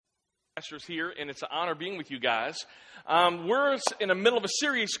Pastors here, and it's an honor being with you guys. We're in the middle of a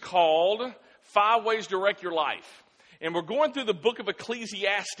series called 5 Ways to Wreck Your Life. And we're going through the book of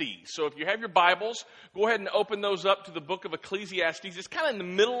Ecclesiastes. So if you have your Bibles, go ahead and open those up to the book of Ecclesiastes. It's kind of in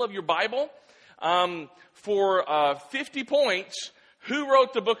the middle of your Bible. For 50 points, who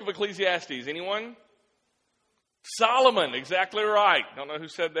wrote the book of Ecclesiastes? Anyone? Solomon, exactly right. Don't know who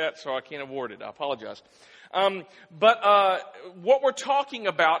said that, so I can't award it. I apologize. But what we're talking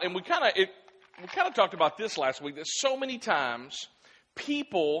about, and we kind of talked about this last week, that so many times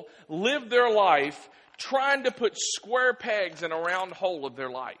people live their life trying to put square pegs in a round hole of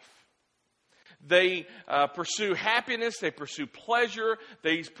their life. They pursue happiness, they pursue pleasure,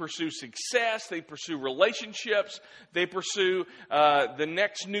 they pursue success, they pursue relationships, they pursue the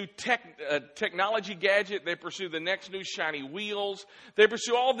next new technology gadget, they pursue the next new shiny wheels. They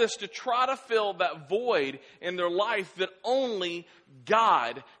pursue all this to try to fill that void in their life that only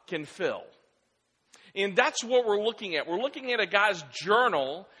God can fill. And that's what we're looking at. We're looking at a guy's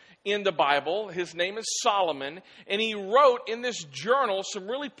journal in the Bible. His name is Solomon, and he wrote in this journal some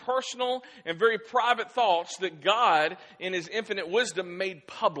really personal and very private thoughts that God, in his infinite wisdom, made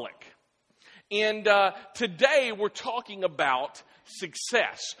public. And today we're talking about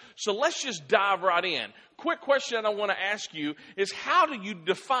success. So let's just dive right in. Quick question I want to ask you is, how do you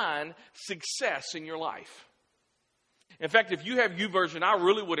define success in your life? In fact, if you have YouVersion, I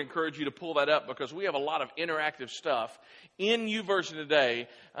really would encourage you to pull that up, because we have a lot of interactive stuff in YouVersion today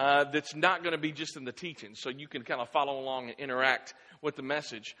that's not going to be just in the teaching. So you can kind of follow along and interact with the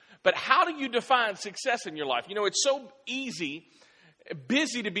message. But how do you define success in your life? You know, it's so busy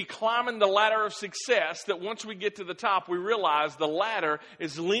to be climbing the ladder of success that once we get to the top, we realize the ladder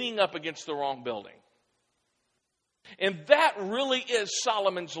is leaning up against the wrong building. And that really is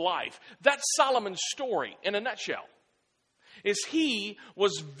Solomon's life. That's Solomon's story in a nutshell. Is he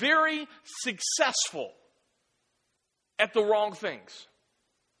was very successful at the wrong things.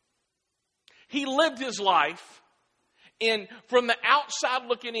 He lived his life, and from the outside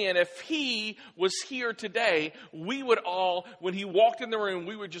looking in, if he was here today, we would all, when he walked in the room,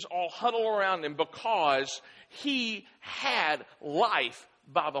 we would just all huddle around him, because he had life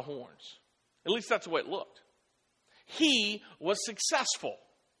by the horns. At least that's the way it looked. He was successful.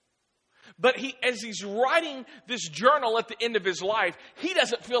 But as he's writing this journal at the end of his life, he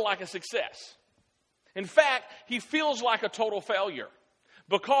doesn't feel like a success. In fact, he feels like a total failure,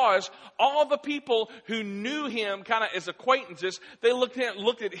 because all the people who knew him kind of as acquaintances, they looked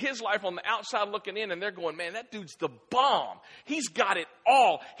at his life on the outside looking in, and they're going, man, that dude's the bomb. He's got it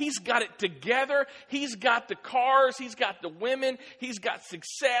all. He's got it together. He's got the cars. He's got the women. He's got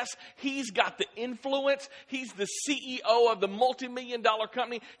success. He's got the influence. He's the CEO of the multi-million-dollar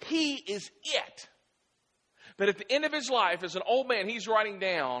company. He is it. But at the end of his life, as an old man, he's writing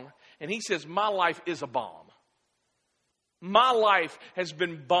down, and he says, my life is a bomb. My life has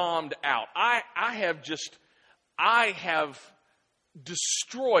been bombed out. I have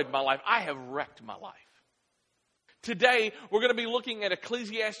destroyed my life. I have wrecked my life. Today, we're going to be looking at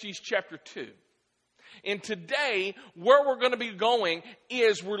Ecclesiastes chapter 2. And today, where we're going to be going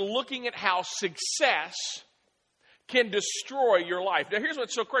is we're looking at how success can destroy your life. Now, here's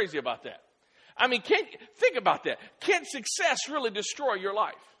what's so crazy about that. I mean, think about that. Can success really destroy your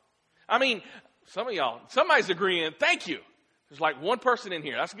life? I mean, some of y'all, somebody's agreeing, thank you. There's like one person in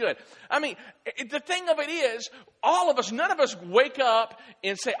here. That's good. I mean, the thing of it is, all of us, none of us wake up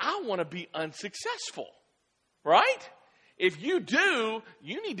and say, I want to be unsuccessful. Right? If you do,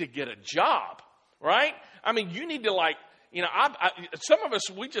 you need to get a job. Right? I mean, you need to some of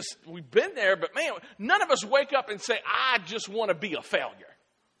us, we've been there, but man, none of us wake up and say, I just want to be a failure.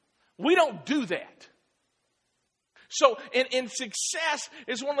 We don't do that. So, and success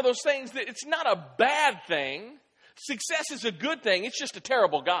is one of those things that it's not a bad thing. Success is a good thing. It's just a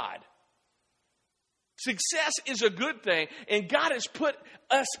terrible God. Success is a good thing. And God has put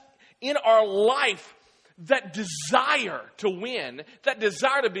us in our life that desire to win, that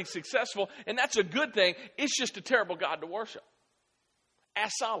desire to be successful. And that's a good thing. It's just a terrible God to worship.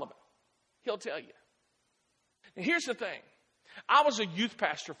 Ask Solomon. He'll tell you. And here's the thing. I was a youth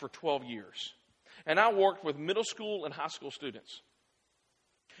pastor for 12 years. And I worked with middle school and high school students.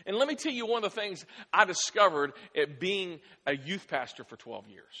 And let me tell you one of the things I discovered at being a youth pastor for 12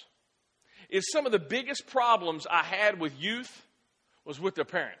 years is some of the biggest problems I had with youth was with their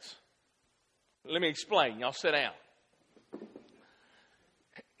parents. Let me explain. Y'all sit down.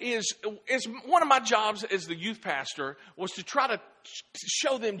 Is one of my jobs as the youth pastor was to try to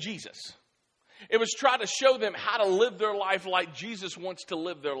show them Jesus. It was try to show them how to live their life like Jesus wants to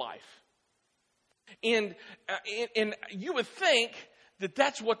live their life. And you would think that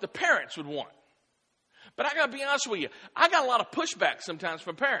that's what the parents would want. But I got to be honest with you, I got a lot of pushback sometimes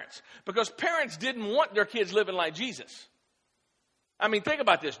from parents because parents didn't want their kids living like Jesus. I mean, think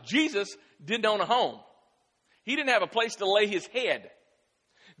about this. Jesus didn't own a home. He didn't have a place to lay his head.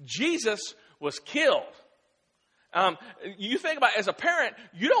 Jesus was killed. You think about it, as a parent,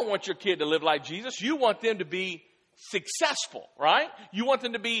 you don't want your kid to live like Jesus. You want them to be successful, right? You want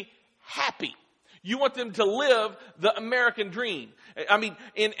them to be happy. You want them to live the American dream. I mean,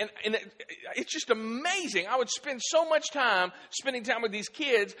 and it's just amazing. I would spend so much time spending time with these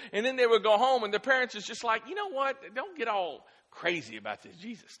kids, and then they would go home, and their parents is just like, you know what? Don't get all crazy about this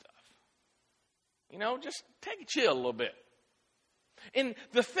Jesus stuff. You know, just take a chill a little bit. And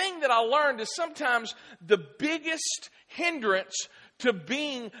the thing that I learned is sometimes the biggest hindrance to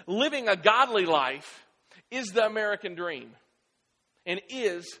living a godly life is the American dream and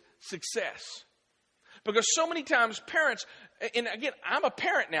is success. Because so many times parents, and again, I'm a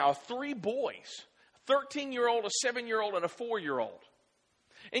parent now of 3 boys, a 13-year-old, a 7-year-old, and a 4-year-old.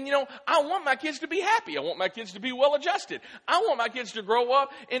 And, you know, I want my kids to be happy. I want my kids to be well-adjusted. I want my kids to grow up.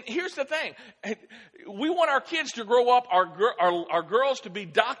 And here's the thing. We want our kids to grow up, our girls to be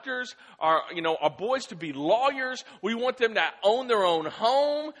doctors, our boys to be lawyers. We want them to own their own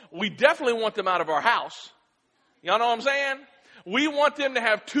home. We definitely want them out of our house. Y'all know what I'm saying? We want them to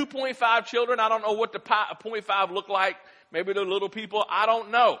have 2.5 children. I don't know what the 0.5 look like. Maybe they're little people. I don't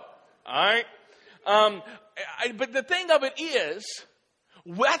know. All right? But the thing of it is,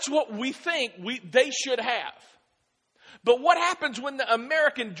 that's what we think they should have. But what happens when the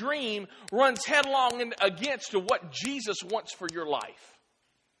American dream runs headlong against what Jesus wants for your life?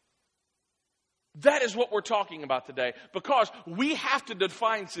 That is what we're talking about today, because we have to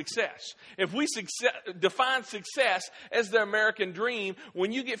define success. If we define success as the American dream,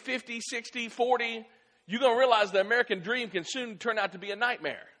 when you get 50, 60, 40, you're going to realize the American dream can soon turn out to be a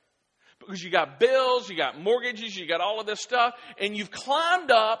nightmare. Because you got bills, you got mortgages, you got all of this stuff, and you've climbed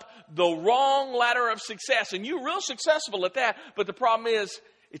up the wrong ladder of success. And you're real successful at that, but the problem is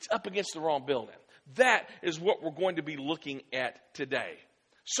it's up against the wrong building. That is what we're going to be looking at today.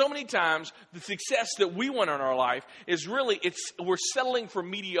 So many times, the success that we want in our life is really, we're settling for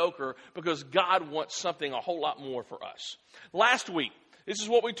mediocre because God wants something a whole lot more for us. Last week, this is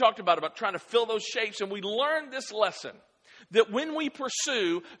what we talked about trying to fill those shapes, and we learned this lesson. That when we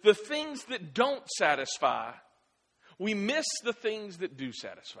pursue the things that don't satisfy, we miss the things that do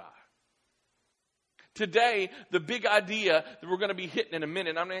satisfy. Today, the big idea that we're going to be hitting in a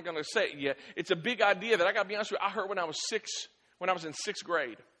minute, I'm not going to say it yet, it's a big idea that I got to be honest with you, I heard when I was in 6th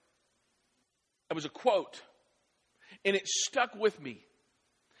grade. It was a quote, and it stuck with me.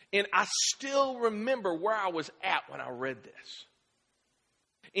 And I still remember where I was at when I read this.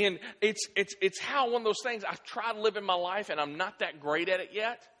 And it's how one of those things I've tried living my life and I'm not that great at it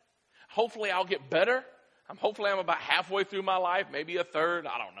yet. Hopefully I'll get better. Hopefully I'm about halfway through my life, maybe a third.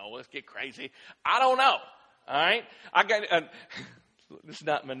 I don't know. Let's get crazy. I don't know. All right. I got this is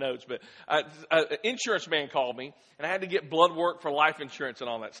not in my notes, but an insurance man called me, and I had to get blood work for life insurance and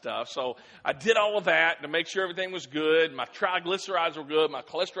all that stuff. So I did all of that to make sure everything was good. My triglycerides were good. My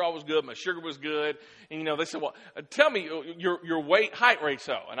cholesterol was good. My sugar was good. And, they said, well, tell me your weight, height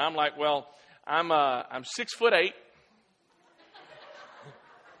ratio. And I'm like, well, I'm 6'8".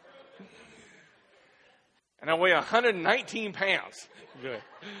 And I weigh 119 pounds. Good.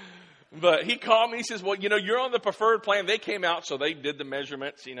 But he called me. He says, well, you're on the preferred plan. They came out, so they did the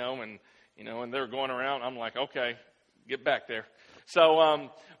measurements, and they were going around. I'm like, okay, get back there. So,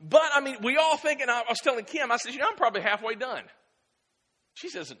 but I mean, we all think, and I was telling Kim, I said, I'm probably halfway done. She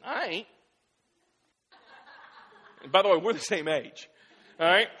says, I ain't. And by the way, we're the same age. All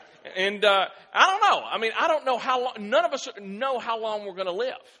right. And, I don't know. I mean, I don't know how long, none of us know how long we're going to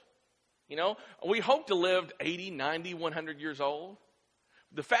live. We hope to live 80, 90, 100 years old.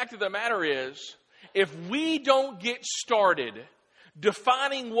 The fact of the matter is, if we don't get started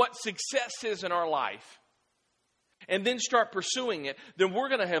defining what success is in our life and then start pursuing it, then we're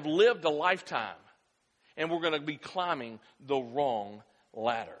going to have lived a lifetime and we're going to be climbing the wrong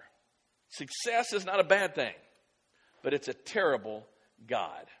ladder. Success is not a bad thing, but it's a terrible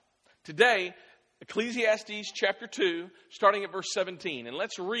God. Today, Ecclesiastes chapter 2, starting at verse 17. And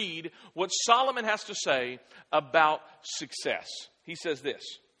let's read what Solomon has to say about success. He says this,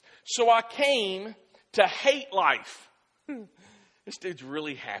 so I came to hate life. This dude's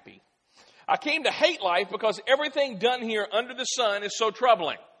really happy. I came to hate life because everything done here under the sun is so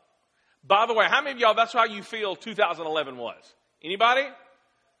troubling. By the way, how many of y'all, that's how you feel 2011 was? Anybody?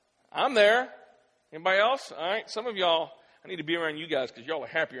 I'm there. Anybody else? All right. Some of y'all, I need to be around you guys because y'all are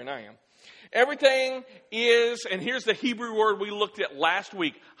happier than I am. Everything is, and here's the Hebrew word we looked at last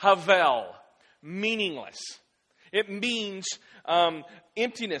week, havel, meaningless. It means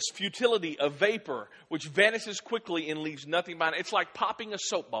emptiness, futility, a vapor, which vanishes quickly and leaves nothing behind. It's like popping a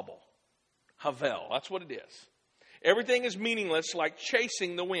soap bubble. Havel, that's what it is. Everything is meaningless, like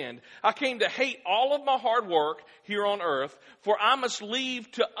chasing the wind. I came to hate all of my hard work here on earth, for I must leave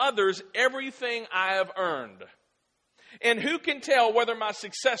to others everything I have earned. And who can tell whether my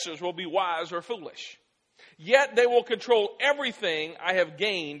successors will be wise or foolish? Yet they will control everything I have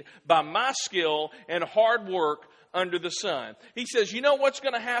gained by my skill and hard work under the sun. He says, you know what's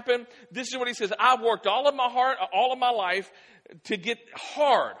going to happen? This is what he says. I've worked all of my life to get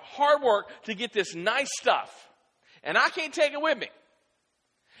hard work to get this nice stuff. And I can't take it with me.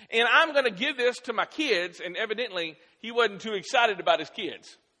 And I'm going to give this to my kids. And evidently, he wasn't too excited about his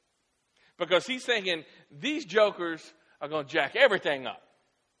kids. Because he's thinking, these jokers are going to jack everything up.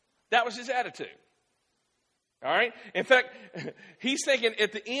 That was his attitude. All right? In fact, he's thinking,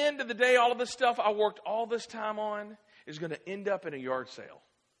 at the end of the day, all of this stuff I worked all this time on is going to end up in a yard sale.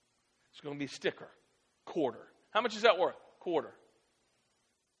 It's going to be a sticker, quarter. How much is that worth? Quarter.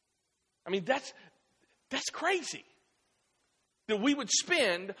 I mean, that's crazy. That we would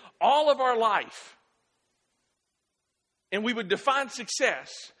spend all of our life and we would define success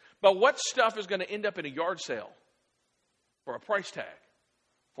by what stuff is going to end up in a yard sale for a price tag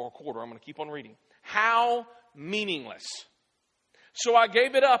for a quarter. I'm going to keep on reading. How meaningless. So I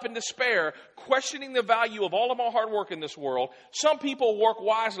gave it up in despair, questioning the value of all of my hard work in this world. Some people work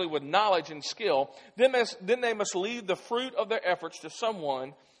wisely with knowledge and skill. Then they must leave the fruit of their efforts to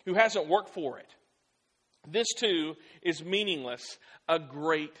someone who hasn't worked for it. This too is meaningless, a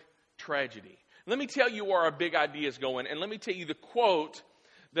great tragedy. Let me tell you where our big idea is going, and let me tell you the quote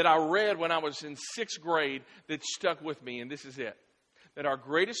that I read when I was in 6th grade that stuck with me, and this is it. That our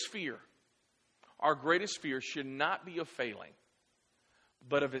greatest fear should not be of failing,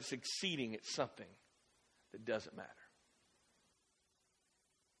 but of it succeeding at something that doesn't matter.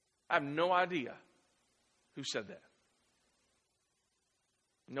 I have no idea who said that.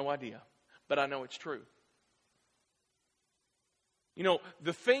 No idea. But I know it's true. You know,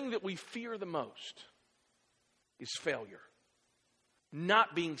 the thing that we fear the most is failure.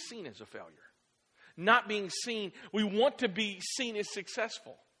 Not being seen as a failure. Not being seen. We want to be seen as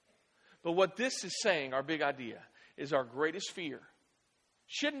successful. But what this is saying, our big idea, is our greatest fear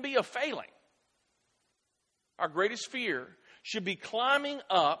shouldn't be a failing. Our greatest fear should be climbing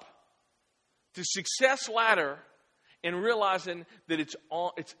up the success ladder and realizing that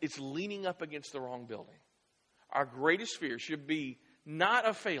it's leaning up against the wrong building. Our greatest fear should be not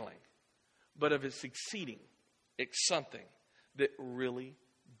of failing, but of it succeeding at something that really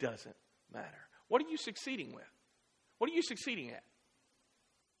doesn't matter. What are you succeeding with? What are you succeeding at?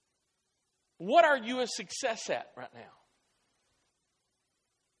 What are you a success at right now?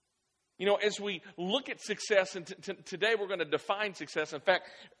 You know, as we look at success, and today we're going to define success. In fact,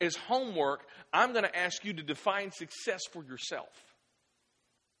 as homework, I'm going to ask you to define success for yourself.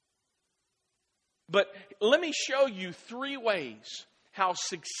 But let me show you 3 ways how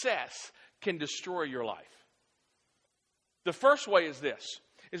success can destroy your life. The first way is this,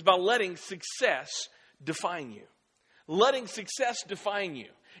 is by letting success define you. Letting success define you,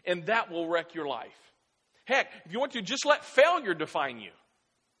 and that will wreck your life. Heck, if you want to, just let failure define you,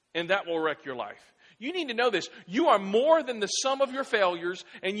 and that will wreck your life. You need to know this. You are more than the sum of your failures,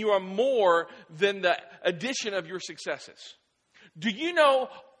 and you are more than the addition of your successes. Do you know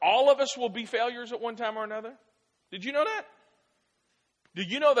all of us will be failures at one time or another? Did you know that? Do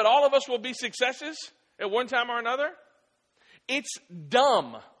you know that all of us will be successes at one time or another? It's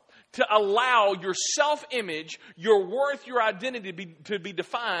dumb to allow your self-image, your worth, your identity to be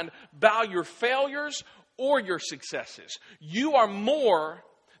defined by your failures or your successes. You are more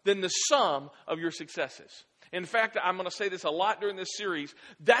than the sum of your successes. In fact, I'm going to say this a lot during this series.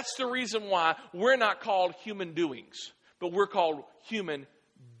 That's the reason why we're not called human doings, but we're called human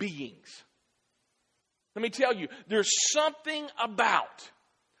beings. Let me tell you, there's something about,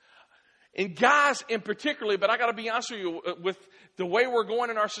 and guys in particular, but I got to be honest with you, with the way we're going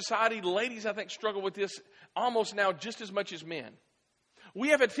in our society, ladies, I think, struggle with this almost now just as much as men. We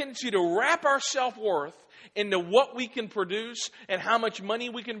have a tendency to wrap our self-worth into what we can produce and how much money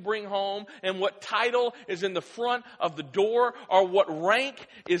we can bring home and what title is in the front of the door or what rank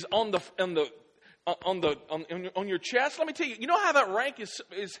is on your chest. Let me tell you, you know how that rank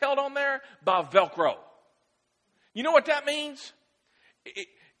is held on there? By Velcro. You know what that means?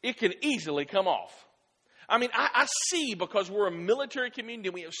 It can easily come off. I mean, I see, because we're a military community,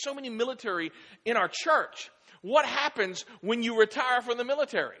 we have so many military in our church. What happens when you retire from the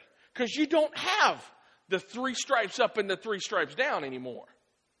military? Because you don't have the 3 stripes up and the 3 stripes down anymore.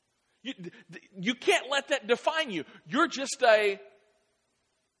 You can't let that define you. You're just a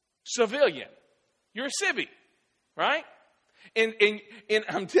civilian. You're a civvy, right? And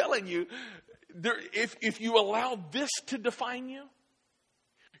I'm telling you, if you allow this to define you,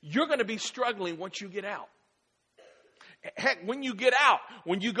 you're going to be struggling once you get out. Heck, when you get out,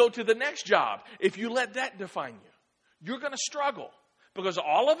 when you go to the next job, if you let that define you, you're going to struggle. Because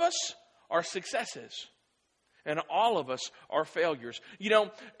all of us are successes. And all of us are failures. You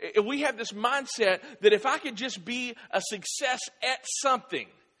know, we have this mindset that if I could just be a success at something,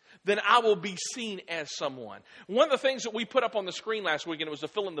 then I will be seen as someone. One of the things that we put up on the screen last week, and it was a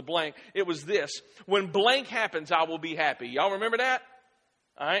fill in the blank, it was this: when blank happens, I will be happy. Y'all remember that?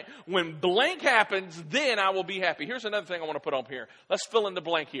 All right. When blank happens, then I will be happy. Here's another thing I want to put up here. Let's fill in the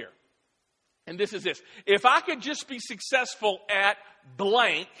blank here. And this is this: if I could just be successful at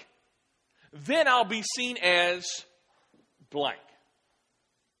blank, then I'll be seen as blank.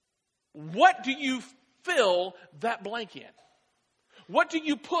 What do you fill that blank in? What do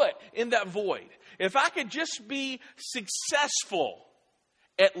you put in that void? If I could just be successful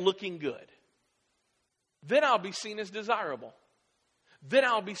at looking good, then I'll be seen as desirable. Then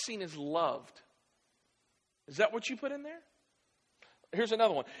I'll be seen as loved. Is that what you put in there? Here's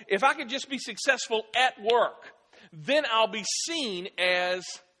another one. If I could just be successful at work, then I'll be seen as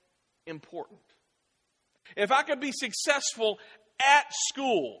important. If I could be successful at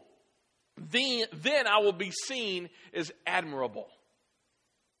school, then I will be seen as admirable.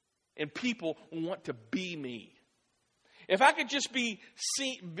 And people want to be me. If I could just be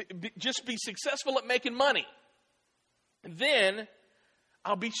successful at making money, then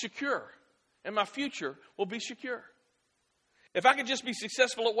I'll be secure. And my future will be secure. If I could just be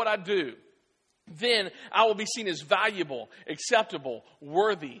successful at what I do, then I will be seen as valuable, acceptable,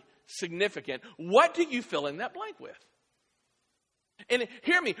 worthy, significant. What do you fill in that blank with? And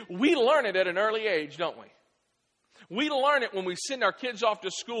hear me, we learn it at an early age, don't we? We learn it when we send our kids off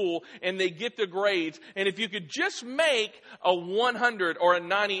to school and they get the grades. And if you could just make a 100 or a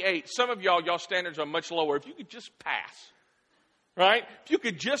 98, some of y'all standards are much lower. If you could just pass, right? If you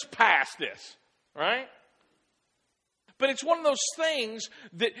could just pass this, right? But it's one of those things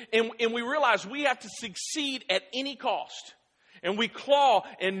that, and we realize we have to succeed at any cost. And we claw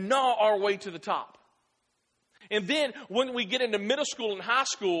and gnaw our way to the top. And then when we get into middle school and high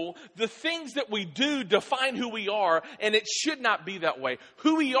school, the things that we do define who we are, and it should not be that way.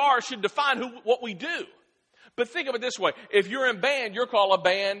 Who we are should define what we do. But think of it this way. If you're in band, you're called a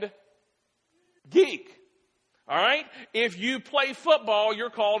band geek. All right? If you play football, you're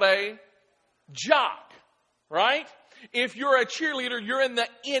called a jock. Right? If you're a cheerleader, you're in the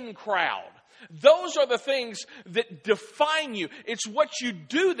in crowd. Those are the things that define you. It's what you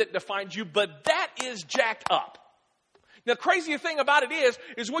do that defines you, but that is jacked up. Now, the crazy thing about it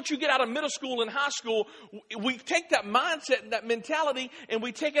is once you get out of middle school and high school, we take that mindset and that mentality and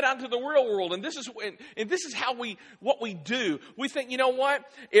we take it out into the real world. And this is what we do. We think, you know what?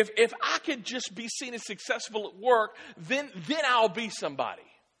 If I could just be seen as successful at work, then I'll be somebody.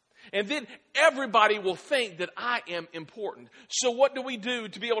 And then everybody will think that I am important. So what do we do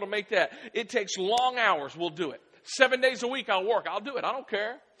to be able to make that? It takes long hours. We'll do it. 7 days a week I'll work. I'll do it. I don't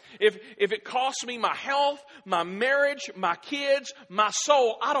care. If it costs me my health, my marriage, my kids, my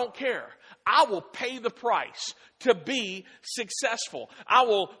soul, I don't care. I will pay the price to be successful. I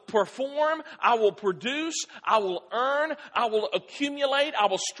will perform. I will produce. I will earn. I will accumulate. I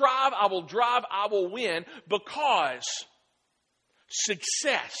will strive. I will drive. I will win, because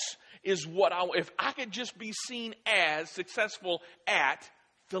success is what if I could just be seen as successful at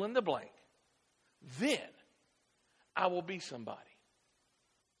fill in the blank, then I will be somebody.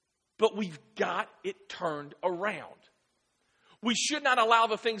 But we've got it turned around. We should not allow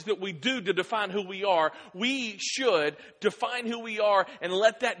the things that we do to define who we are. We should define who we are and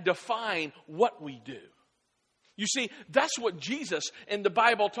let that define what we do. You see, that's what Jesus in the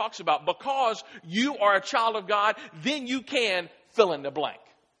Bible talks about. Because you are a child of God, then you can fill in the blank.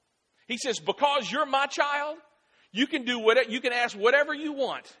 He says, because you're my child, you can do whatever, you can ask whatever you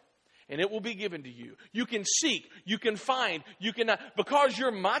want, and it will be given to you. You can seek, you can find, you can, because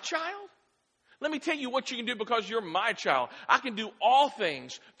you're my child. Let me tell you what you can do because you're my child. I can do all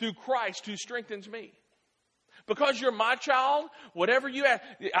things through Christ who strengthens me. Because you're my child, whatever you ask,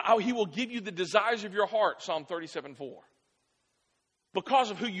 He will give you the desires of your heart, Psalm 37:4. Because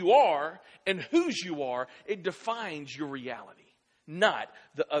of who you are and whose you are, it defines your reality. Not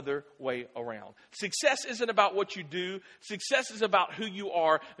the other way around. Success isn't about what you do. Success is about who you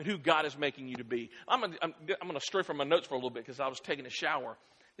are and who God is making you to be. I'm going to stray from my notes for a little bit because I was taking a shower.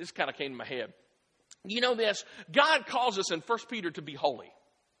 This kind of came to my head. You know this, God calls us in 1 Peter to be holy,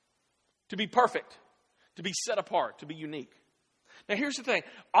 to be perfect, to be set apart, to be unique. Now here's the thing.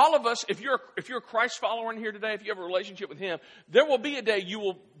 All of us, if you're a Christ follower in here today, if you have a relationship with Him, there will be a day you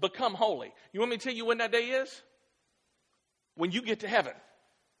will become holy. You want me to tell you when that day is? When you get to heaven.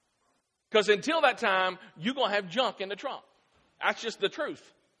 Because until that time, you're going to have junk in the trunk. That's just the truth.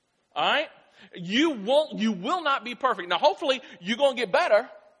 All right? You will not be perfect. Now hopefully you're going to get better.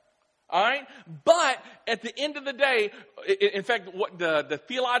 All right? But at the end of the day, in fact, what the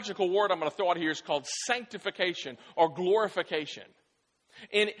theological word I'm going to throw out here is called sanctification or glorification.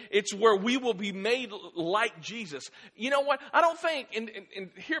 And it's where we will be made like Jesus. You know what? I don't think, and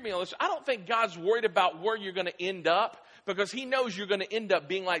hear me on this, I don't think God's worried about where you're going to end up because He knows you're going to end up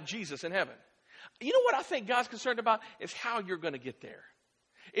being like Jesus in heaven. You know what I think God's concerned about? Is how you're going to get there.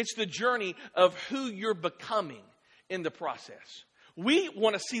 It's the journey of who you're becoming in the process. We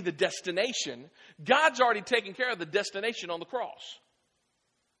want to see the destination. God's already taken care of the destination on the cross.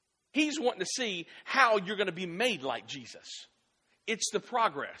 He's wanting to see how you're going to be made like Jesus. It's the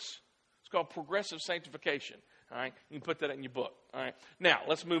progress. It's called progressive sanctification. All right, you can put that in your book. All right, now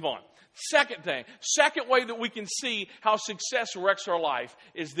let's move on. Second way that we can see how success wrecks our life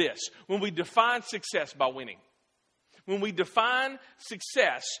is this: when we define success by winning. When we define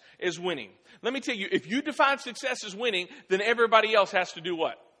success as winning. Let me tell you, if you define success as winning, then everybody else has to do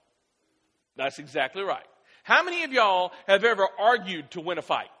what? That's exactly right. How many of y'all have ever argued to win a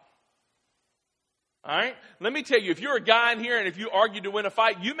fight? All right? Let me tell you, if you're a guy in here and if you argued to win a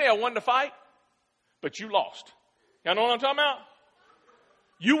fight, you may have won the fight, but you lost. Y'all know what I'm talking about?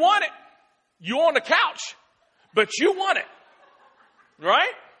 You won it. You on the couch, but you won it.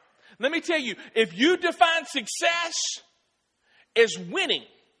 Right? Let me tell you, if you define success as winning,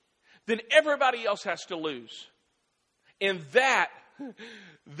 then everybody else has to lose. And that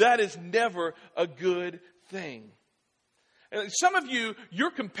is never a good thing. And some of you,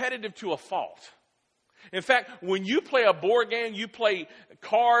 you're competitive to a fault. In fact, when you play a board game, you play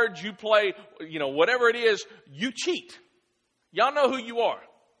cards, you play, whatever it is, you cheat. Y'all know who you are.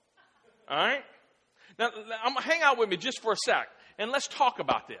 All right? Now, hang out with me just for a sec, and let's talk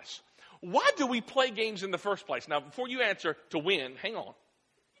about this. Why do we play games in the first place? Now, before you answer to win, hang on.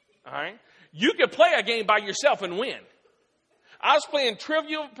 All right? You can play a game by yourself and win. I was playing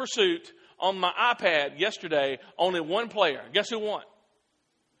Trivial Pursuit on my iPad yesterday, only one player. Guess who won?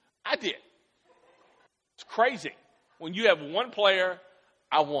 I did. It's crazy. When you have one player,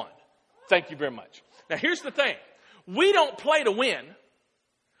 I won. Thank you very much. Now, here's the thing. We don't play to win.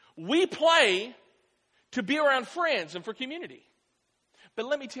 We play to be around friends and for community. But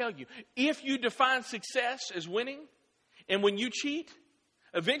let me tell you, if you define success as winning, and when you cheat,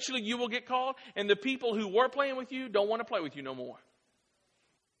 eventually you will get called, and the people who were playing with you don't want to play with you no more.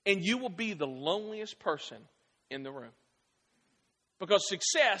 And you will be the loneliest person in the room. Because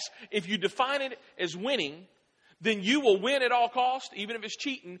success, if you define it as winning, then you will win at all costs, even if it's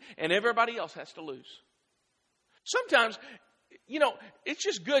cheating, and everybody else has to lose. Sometimes, it's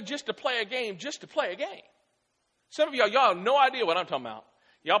just good just to play a game, just to play a game. Some of y'all have no idea what I'm talking about.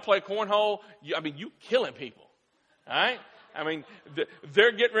 Y'all play cornhole. You killing people. All right?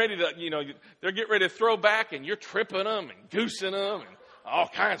 They're getting ready to throw back, and you're tripping them and goosing them and all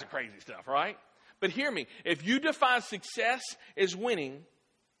kinds of crazy stuff, right? But hear me. If you define success as winning,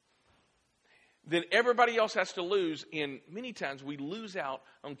 then everybody else has to lose, and many times we lose out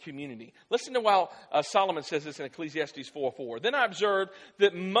on community. Listen to how Solomon says this in Ecclesiastes 4:4. Then I observed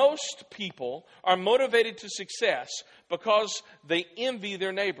that most people are motivated to success because they envy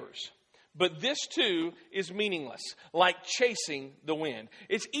their neighbors. But this too is meaningless, like chasing the wind.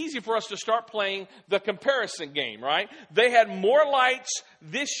 It's easy for us to start playing the comparison game, right? They had more lights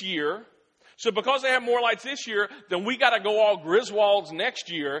this year. So because they have more lights this year, then we got to go all Griswolds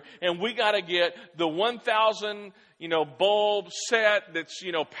next year, and we got to get the 1,000, bulb set that's,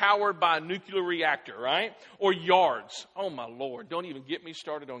 powered by a nuclear reactor, right? Or yards. Oh my Lord, don't even get me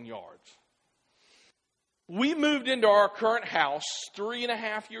started on yards. We moved into our current house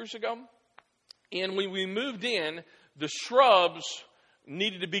 3.5 years ago, and when we moved in, the shrubs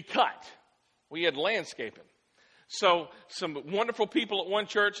needed to be cut. We had landscaping. So some wonderful people at one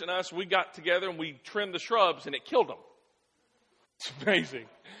church and us, we got together and we trimmed the shrubs and it killed them. It's amazing.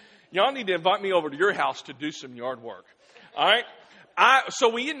 Y'all need to invite me over to your house to do some yard work. All right. So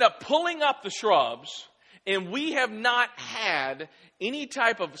we ended up pulling up the shrubs, and we have not had any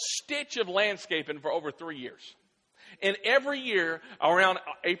type of stitch of landscaping for over 3 years. And every year around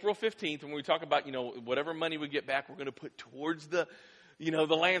April 15th, when we talk about, whatever money we get back, we're going to put towards the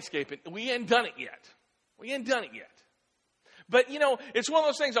landscaping. We ain't done it yet. But, it's one of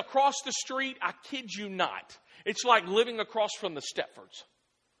those things across the street, I kid you not. It's like living across from the Stepfords.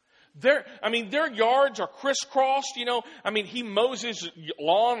 Their yards are crisscrossed, he mows his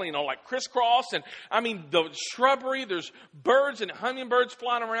lawn, like crisscross. And, the shrubbery, there's birds and hummingbirds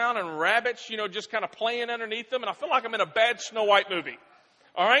flying around and rabbits, just kind of playing underneath them. And I feel like I'm in a bad Snow White movie.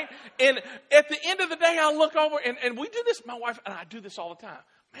 All right? And at the end of the day, I look over, and we do this, my wife and I do this all the time.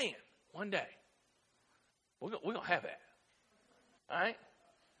 Man, one day, we're going to have that. All right?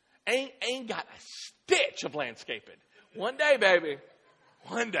 Ain't got a stitch of landscaping. One day, baby.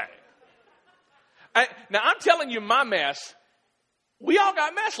 One day. Now, I'm telling you my mess. We all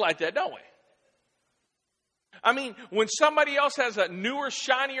got mess like that, don't we? When somebody else has a newer,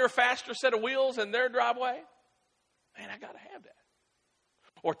 shinier, faster set of wheels in their driveway, man, I got to have that.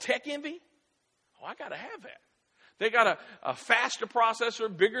 Or tech envy, I got to have that. They got a faster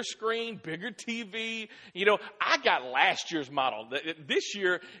processor, bigger screen, bigger TV. I got last year's model. This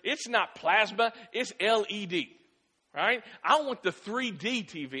year, it's not plasma, it's LED. Right? I want the 3D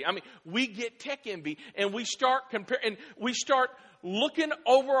TV. We get tech envy, and we start comparing, we start looking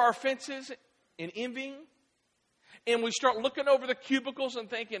over our fences and envying, and we start looking over the cubicles and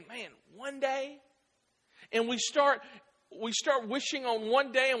thinking, man, one day, and we start wishing on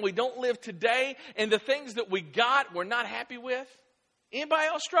one day, and we don't live today, and the things that we got we're not happy with. Anybody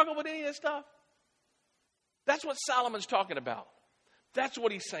else struggle with any of this stuff? That's what Solomon's talking about. That's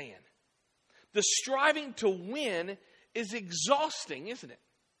what he's saying. The striving to win is exhausting, isn't it?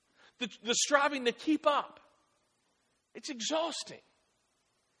 The striving to keep up. It's exhausting.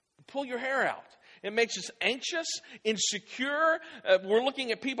 Pull your hair out. It makes us anxious, insecure. We're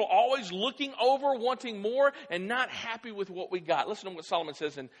looking at people always looking over, wanting more, and not happy with what we got. Listen to what Solomon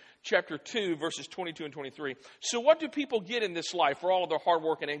says in chapter 2, verses 22 and 23. So what do people get in this life for all of their hard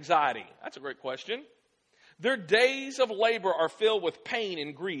work and anxiety? That's a great question. Their days of labor are filled with pain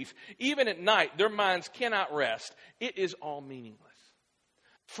and grief. Even at night, their minds cannot rest. It is all meaningless.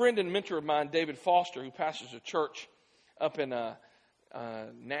 Friend and mentor of mine, David Foster, who pastors a church up in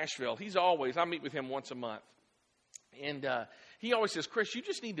Nashville, I meet with him once a month. And he always says, Chris, you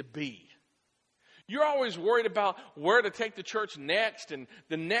just need to be. You're always worried about where to take the church next and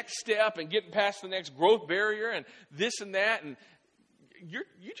the next step and getting past the next growth barrier and this and that. And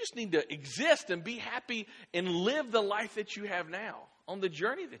you just need to exist and be happy and live the life that you have now, on the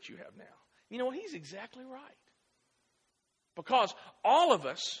journey that you have now. You know what? He's exactly right. Because all of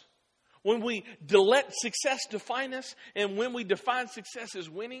us, when we let success define us, and when we define success as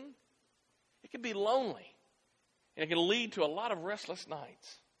winning, it can be lonely. And it can lead to a lot of restless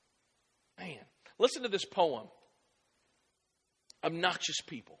nights. Man, listen to this poem. Obnoxious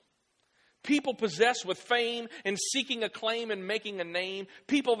people. People possessed with fame and seeking acclaim and making a name.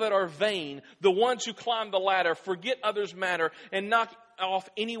 People that are vain. The ones who climb the ladder, forget others matter, and knock off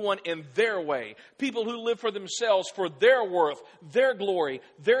anyone in their way. People who live for themselves, for their worth, their glory,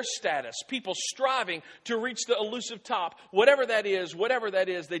 their status. People striving to reach the elusive top. Whatever that is,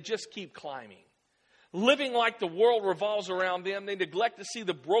 they just keep climbing. Living like the world revolves around them, they neglect to see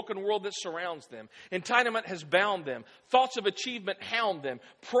the broken world that surrounds them. Entitlement has bound them. Thoughts of achievement hound them.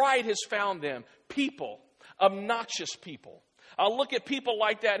 Pride has found them. People, obnoxious people. I look at people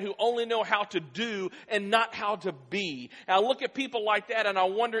like that who only know how to do and not how to be. I look at people like that and I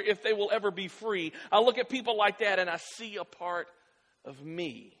wonder if they will ever be free. I look at people like that and I see a part of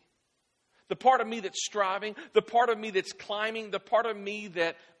me. The part of me that's striving, the part of me that's climbing, the part of me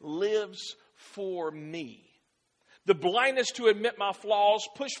that lives for me. The blindness to admit my flaws,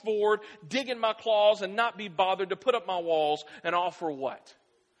 push forward, dig in my claws, and not be bothered to put up my walls, and all for what?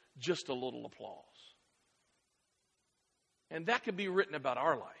 Just a little applause. And that could be written about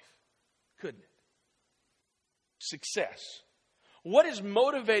our life, couldn't it? Success. What is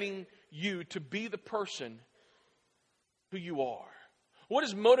motivating you to be the person who you are? What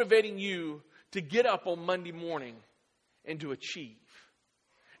is motivating you to get up on Monday morning and to achieve?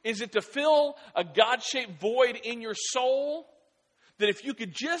 Is it to fill a God-shaped void in your soul? That if you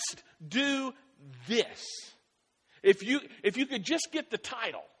could just do this, if you could just get the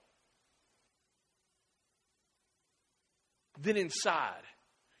title, then inside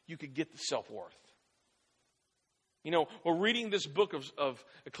you could get the self-worth. You know, we're reading this book of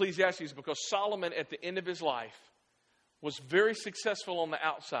Ecclesiastes because Solomon at the end of his life was very successful on the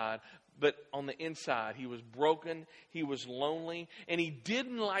outside, but on the inside, he was broken, he was lonely, and he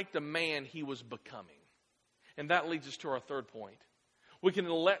didn't like the man he was becoming. And that leads us to our third point. We can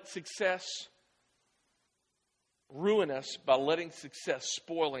let success ruin us by letting success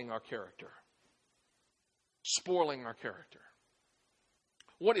spoiling our character. Spoiling our character.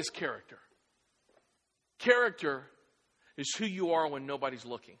 What is character? Character is who you are when nobody's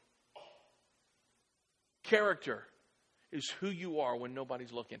looking. Character is who you are when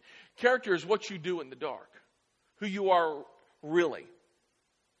nobody's looking. Character is what you do in the dark, who you are really.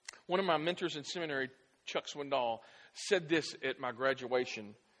 One of my mentors in seminary, Chuck Swindoll, said this at my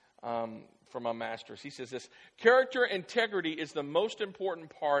graduation for my master's. He says this: character integrity is the most important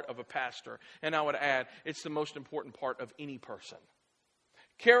part of a pastor. And I would add, it's the most important part of any person.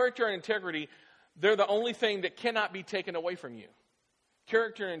 Character and integrity, they're the only thing that cannot be taken away from you.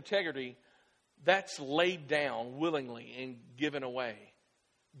 Character and integrity, that's laid down willingly and given away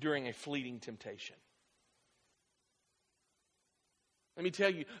during a fleeting temptation. Let me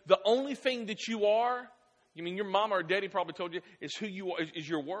tell you, the only thing that you are, you mean your mama or daddy probably told you, is who you are, is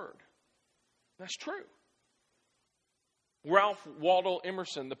your word. That's true. Ralph Waldo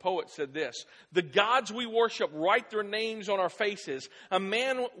Emerson, the poet, said this: the gods we worship write their names on our faces. A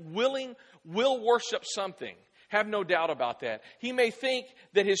man will worship something. Have no doubt about that. He may think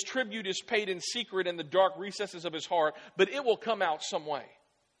that his tribute is paid in secret in the dark recesses of his heart, but it will come out some way.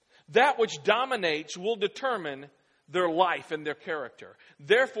 That which dominates will determine their life and their character.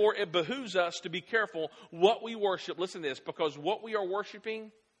 Therefore, it behooves us to be careful what we worship. Listen to this, because what we are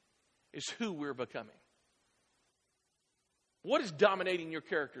worshiping is who we're becoming. What is dominating your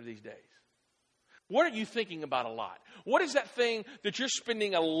character these days? What are you thinking about a lot? What is that thing that you're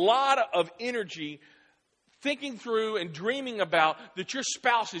spending a lot of energy thinking through and dreaming about that your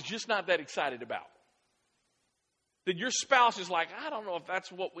spouse is just not that excited about? That your spouse is like, I don't know if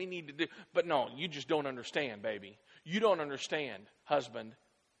that's what we need to do. But no, you just don't understand, baby. You don't understand, husband.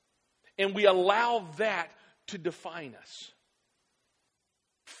 And we allow that to define us.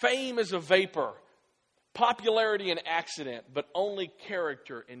 Fame is a vapor. Popularity an accident, but only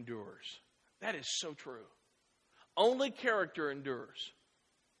character endures. That is so true. Only character endures.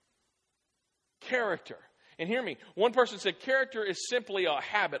 Character. And hear me, one person said character is simply a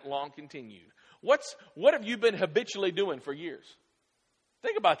habit long continued. What have you been habitually doing for years?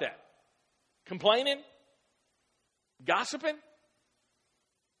 Think about that. Complaining? Gossiping?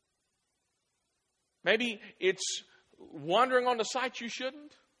 Maybe it's wandering on the sites you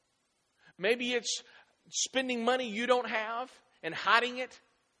shouldn't. Maybe it's spending money you don't have and hiding it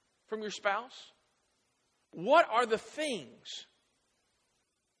from your spouse. What are the things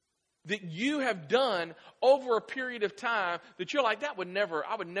that you have done over a period of time that you're like, I would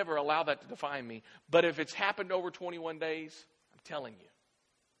never allow that to define me. But if it's happened over 21 days, I'm telling you,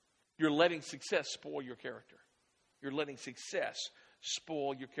 you're letting success spoil your character. You're letting success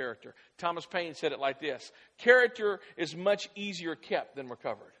spoil your character. Thomas Paine said it like this: character is much easier kept than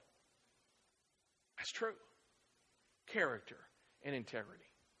recovered. That's true. Character and integrity.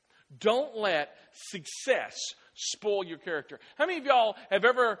 Don't let success spoil your character. How many of y'all have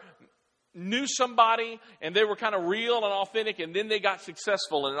ever knew somebody and they were kind of real and authentic and then they got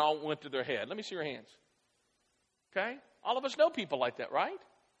successful and it all went to their head? Let me see your hands. Okay? All of us know people like that, right?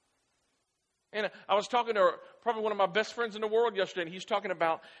 And I was talking to probably one of my best friends in the world yesterday, and he's talking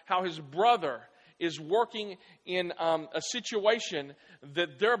about how his brother is working in a situation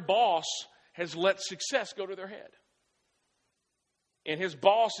that their boss has let success go to their head. And his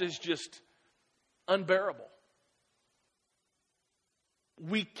boss is just unbearable.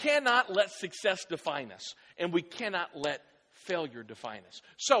 We cannot let success define us, and we cannot let failure define us.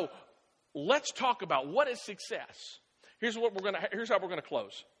 So let's talk about what is success. Here's how we're going to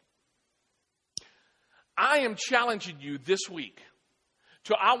close. I am challenging you this week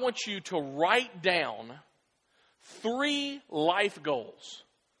I want you to write down 3 life goals.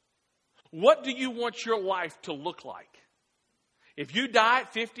 What do you want your life to look like? If you die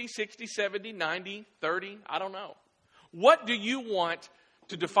at 50, 60, 70, 90, 30, I don't know. What do you want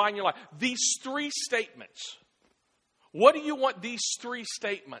to define your life? These 3 statements. What do you want these 3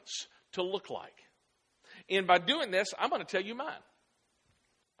 statements to look like? And by doing this, I'm going to tell you mine.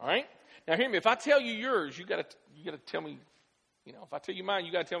 All right? Now hear me. If I tell you yours, you got to tell me. If I tell you mine,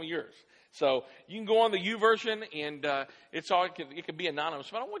 you got to tell me yours. So you can go on the YouVersion, and it can be anonymous.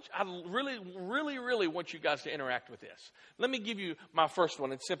 But I really, really, really want you guys to interact with this. Let me give you my first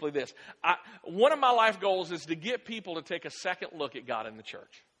one. It's simply this. One of my life goals is to get people to take a second look at God in the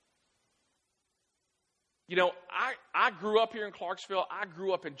church. I grew up here in Clarksville. I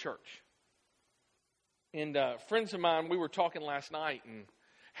grew up in church. And friends of mine, we were talking last night, and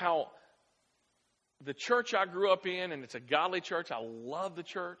how the church I grew up in, and it's a godly church. I love the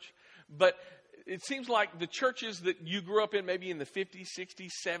church. But it seems like the churches that you grew up in, maybe in the 50s, 60s,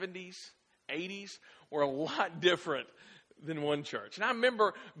 70s, 80s, were a lot different than one church. And I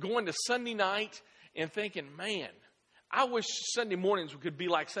remember going to Sunday night and thinking, man, I wish Sunday mornings could be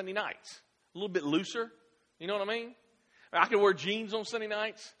like Sunday nights. A little bit looser. You know what I mean? I could wear jeans on Sunday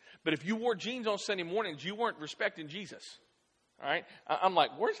nights, but if you wore jeans on Sunday mornings, you weren't respecting Jesus. All right? I'm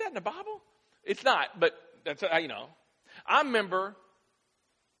like, where's that in the Bible? It's not, but that's, you know. I remember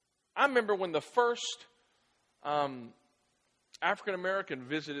when the first African American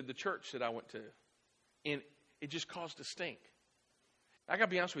visited the church that I went to, and it just caused a stink. I got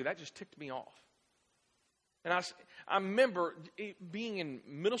to be honest with you, that just ticked me off. And I remember being in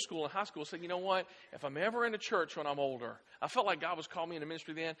middle school and high school saying, you know what, if I'm ever in a church when I'm older, I felt like God was calling me into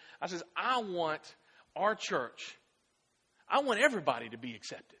ministry then. I says, I want our church, I want everybody to be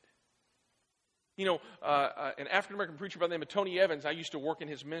accepted. You know, an African-American preacher by the name of Tony Evans, I used to work in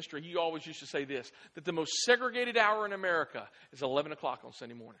his ministry. He always used to say this, that the most segregated hour in America is 11 o'clock on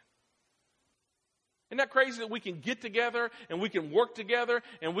Sunday morning. Isn't that crazy that we can get together and we can work together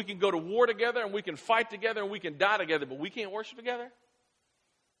and we can go to war together and we can fight together and we can die together, but we can't worship together?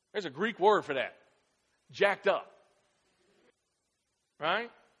 There's a Greek word for that. Jacked up. Right?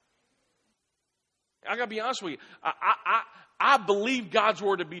 I got to be honest with you. I believe God's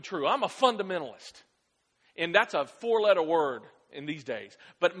word to be true. I'm a fundamentalist. And that's a 4-letter word in these days.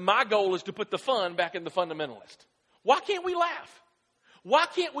 But my goal is to put the fun back in the fundamentalist. Why can't we laugh? Why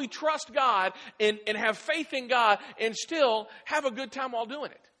can't we trust God and have faith in God and still have a good time while doing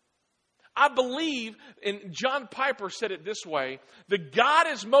it? I believe, and John Piper said it this way, that God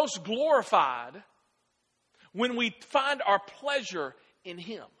is most glorified when we find our pleasure in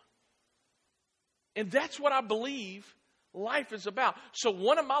Him. And that's what I believe life is about. So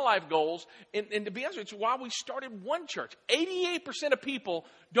one of my life goals, and to be honest with you, it's why we started one church. 88% of people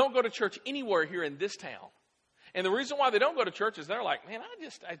don't go to church anywhere here in this town. And the reason why they don't go to church is they're like, man,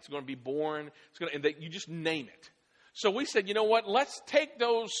 it's going to be boring. You just name it. So we said, you know what? Let's take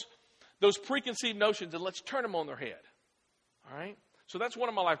those preconceived notions and let's turn them on their head. All right? So that's one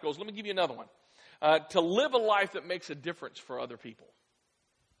of my life goals. Let me give you another one. To live a life that makes a difference for other people.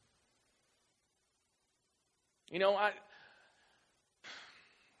 You know, I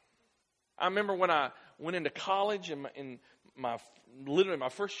remember when I went into college literally my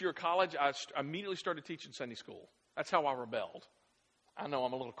first year of college, I immediately started teaching Sunday school. That's how I rebelled. I know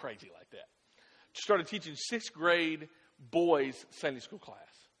I'm a little crazy like that. Started teaching 6th grade boys Sunday school class.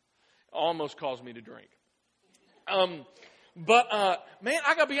 Almost caused me to drink. Man, I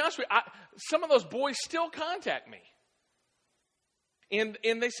got to be honest with you. Some of those boys still contact me. And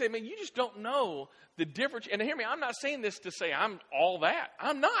they say, man, you just don't know the difference. And hear me, I'm not saying this to say I'm all that.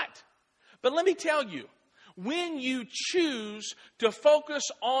 I'm not. But let me tell you, when you choose to focus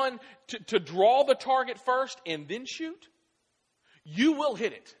on, to draw the target first and then shoot, you will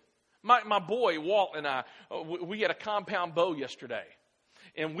hit it. My boy, Walt, and I, we had a compound bow yesterday.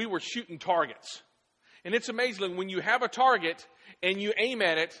 And we were shooting targets. And it's amazing, when you have a target and you aim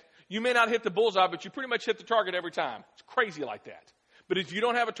at it, you may not hit the bullseye, but you pretty much hit the target every time. It's crazy like that. But if you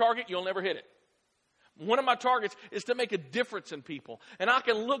don't have a target, you'll never hit it. One of my targets is to make a difference in people. And I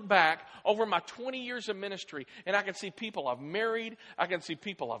can look back over my 20 years of ministry, and I can see people I've married. I can see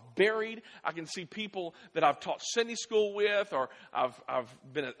people I've buried. I can see people that I've taught Sunday school with, or I've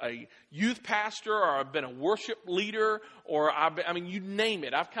been a youth pastor, or I've been a worship leader, or you name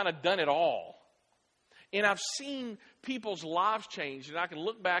it. I've kind of done it all. And I've seen people's lives change, and I can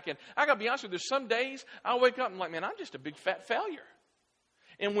look back, and I got to be honest with you, there's some days I wake up and I'm like, man, I'm just a big fat failure.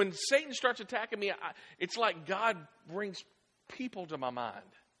 And when Satan starts attacking me, it's like God brings people to my mind.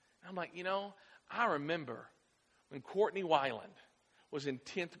 I'm like, you know, I remember when Courtney Weiland was in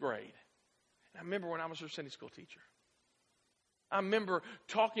 10th grade. I remember when I was her Sunday school teacher. I remember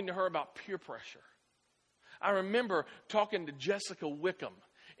talking to her about peer pressure. I remember talking to Jessica Wickham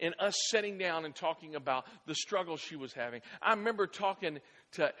and us sitting down and talking about the struggles she was having. I remember talking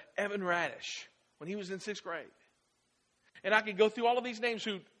to Evan Radish when he was in 6th grade. And I could go through all of these names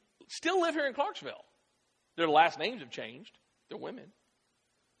who still live here in Clarksville. Their last names have changed. They're women.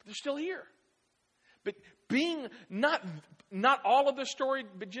 But they're still here. But being not all of their story,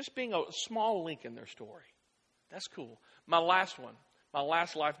 but just being a small link in their story. That's cool. My last one, my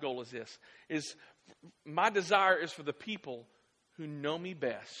last life goal is this. My desire is for the people who know me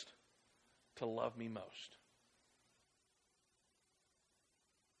best to love me most.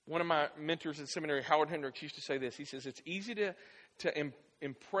 One of my mentors in seminary, Howard Hendricks, used to say this. He says, it's easy to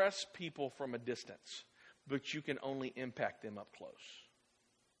impress people from a distance, but you can only impact them up close.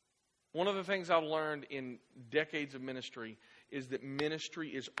 One of the things I've learned in decades of ministry is that ministry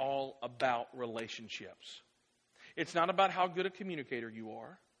is all about relationships. It's not about how good a communicator you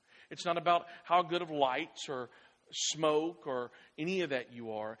are. It's not about how good of lights or smoke or any of that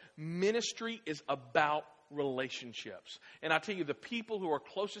you are. Ministry is about relationships. And I tell you, the people who are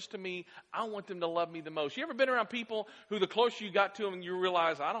closest to me, I want them to love me the most. You ever been around people who the closer you got to them, you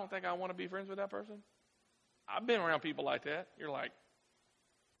realize, I don't think I want to be friends with that person? I've been around people like that. You're like,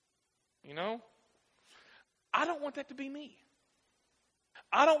 I don't want that to be me.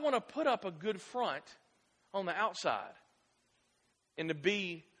 I don't want to put up a good front on the outside and to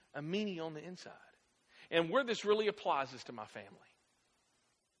be a meanie on the inside. And where this really applies is to my family.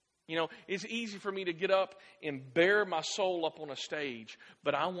 It's easy for me to get up and bare my soul up on a stage,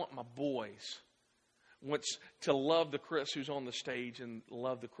 but I want my boys to love the Chris who's on the stage and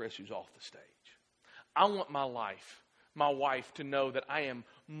love the Chris who's off the stage. I want my wife, to know that I am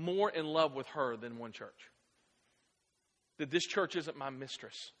more in love with her than one church. That this church isn't my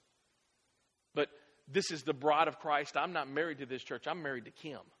mistress, but this is the bride of Christ. I'm not married to this church. I'm married to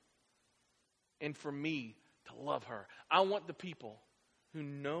Kim. And for me to love her, I want the people who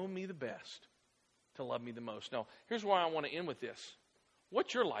know me the best to love me the most. Now, here's why I want to end with this.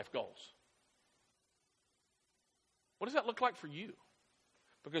 What's your life goals? What does that look like for you?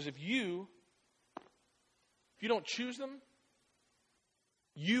 Because if you don't choose them,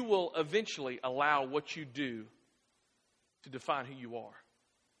 you will eventually allow what you do to define who you are.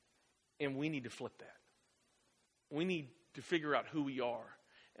 And we need to flip that. We need to figure out who we are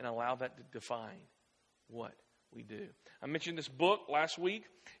and allow that to define what we do. I mentioned this book last week.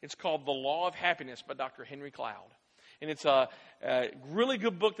 It's called The Law of Happiness by Dr. Henry Cloud. And it's a really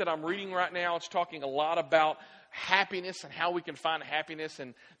good book that I'm reading right now. It's talking a lot about happiness and how we can find happiness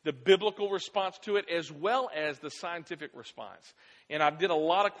and the biblical response to it as well as the scientific response. And I did a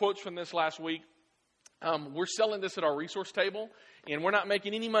lot of quotes from this last week. We're selling this at our resource table, and we're not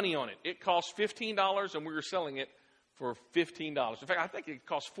making any money on it. It costs $15, and we were selling it for $15. In fact, I think it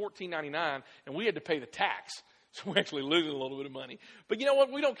cost $14.99, and we had to pay the tax. So we're actually losing a little bit of money. But you know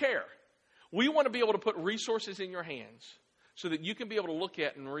what? We don't care. We want to be able to put resources in your hands so that you can be able to look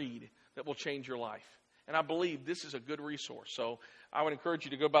at and read that will change your life. And I believe this is a good resource. So I would encourage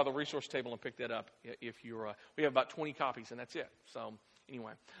you to go by the resource table and pick that up if you're. We have about 20 copies, and that's it. So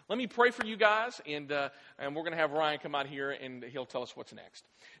anyway, let me pray for you guys, and we're going to have Ryan come out here, and he'll tell us what's next.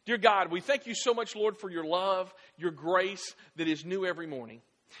 Dear God, we thank you so much, Lord, for your love, your grace that is new every morning.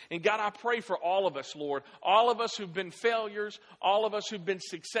 And God, I pray for all of us, Lord, all of us who've been failures, all of us who've been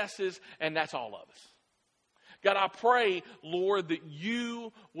successes, and that's all of us. God, I pray, Lord, that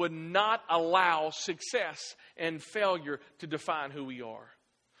you would not allow success and failure to define who we are.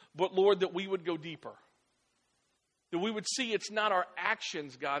 But, Lord, that we would go deeper. That we would see it's not our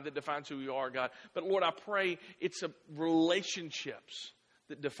actions, God, that defines who we are, God. But, Lord, I pray it's relationships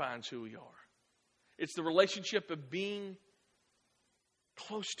that defines who we are. It's the relationship of being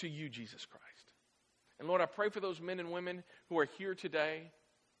close to you, Jesus Christ. And Lord, I pray for those men and women who are here today.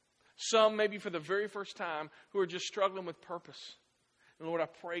 Some maybe for the very first time who are just struggling with purpose. And Lord, I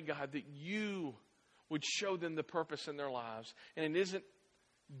pray, God, that you would show them the purpose in their lives. And it isn't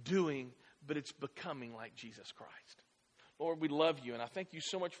doing, but it's becoming like Jesus Christ. Lord, we love you. And I thank you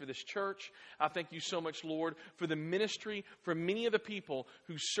so much for this church. I thank you so much, Lord, for the ministry, for many of the people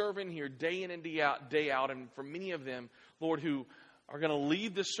who serve in here day in and day out. And for many of them, Lord, who are going to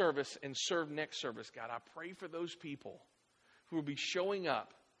leave this service and serve next service. God, I pray for those people who will be showing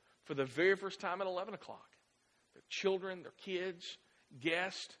up for the very first time at 11 o'clock. Their children, their kids,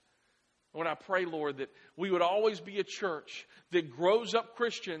 guests. Lord, I pray, Lord, that we would always be a church that grows up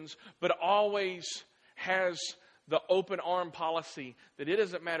Christians, but always has the open arm policy that it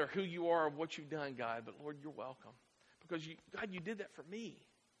doesn't matter who you are or what you've done, God, but Lord, you're welcome. Because, God, you did that for me.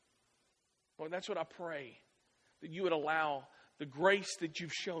 Lord, that's what I pray, that you would allow the grace that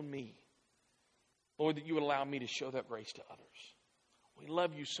you've shown me, Lord, that you would allow me to show that grace to others. We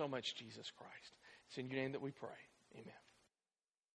love you so much, Jesus Christ. It's in your name that we pray. Amen.